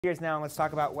Here's now, and let's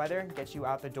talk about weather, get you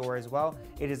out the door as well.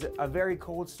 It is a very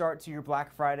cold start to your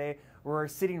Black Friday. We're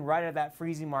sitting right at that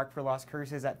freezing mark for Las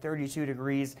Cruces at 32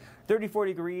 degrees, 34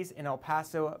 degrees in El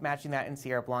Paso, matching that in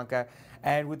Sierra Blanca.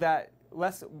 And with that,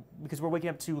 because we're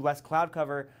waking up to less cloud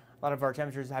cover, a lot of our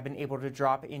temperatures have been able to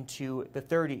drop into the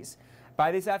 30s.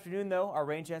 By this afternoon, though, our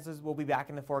rain chances will be back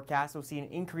in the forecast. We'll see an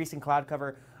increase in cloud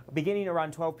cover beginning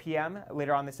around 12 p.m.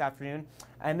 later on this afternoon.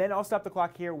 And then I'll stop the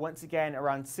clock here once again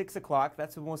around 6 o'clock.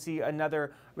 That's when we'll see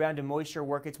another round of moisture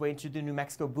work its way into the New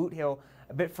Mexico boot hill.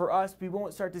 But for us, we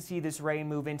won't start to see this rain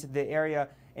move into the area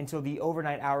until the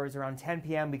overnight hours around 10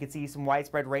 p.m. We could see some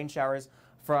widespread rain showers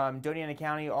from Doña Ana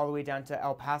County all the way down to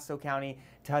El Paso County,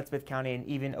 to Hudspeth County, and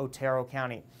even Otero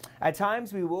County. At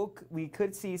times, we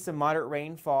could see some moderate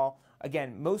rainfall,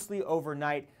 again, mostly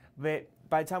overnight, but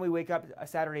by the time we wake up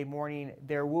Saturday morning,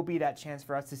 there will be that chance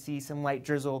for us to see some light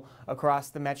drizzle across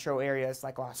the metro areas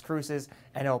like Las Cruces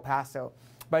and El Paso.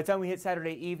 By the time we hit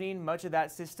Saturday evening, much of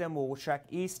that system will track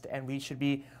east, and we should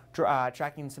be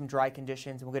tracking some dry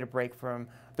conditions, and we'll get a break from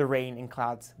the rain and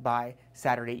clouds by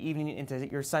Saturday evening into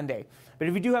your Sunday. But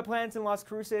if you do have plans in Las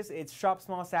Cruces, it's Shop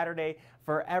Small Saturday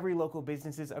for every local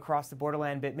businesses across the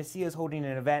borderland. But Messia is holding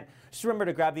an event. Just remember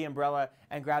to grab the umbrella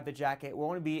and grab the jacket. We'll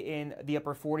only be in the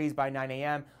upper 40s by 9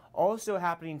 a.m. Also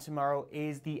happening tomorrow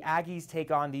is the Aggies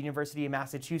take on the University of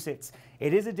Massachusetts.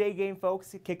 It is a day game,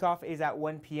 folks. Kickoff is at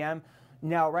 1 p.m.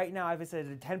 Now, right now, I've said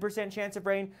a 10% chance of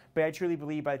rain, but I truly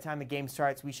believe by the time the game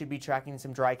starts, we should be tracking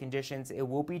some dry conditions. It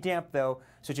will be damp, though,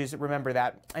 so just remember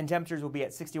that. And temperatures will be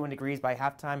at 61 degrees by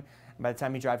halftime. And by the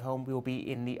time you drive home, we will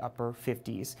be in the upper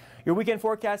 50s. Your weekend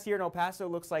forecast here in El Paso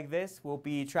looks like this. We'll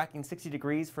be tracking 60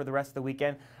 degrees for the rest of the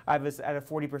weekend. I have us at a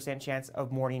 40% chance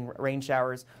of morning rain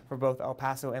showers for both El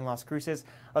Paso and Las Cruces.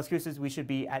 Las Cruces, we should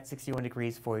be at 61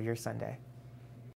 degrees for your Sunday.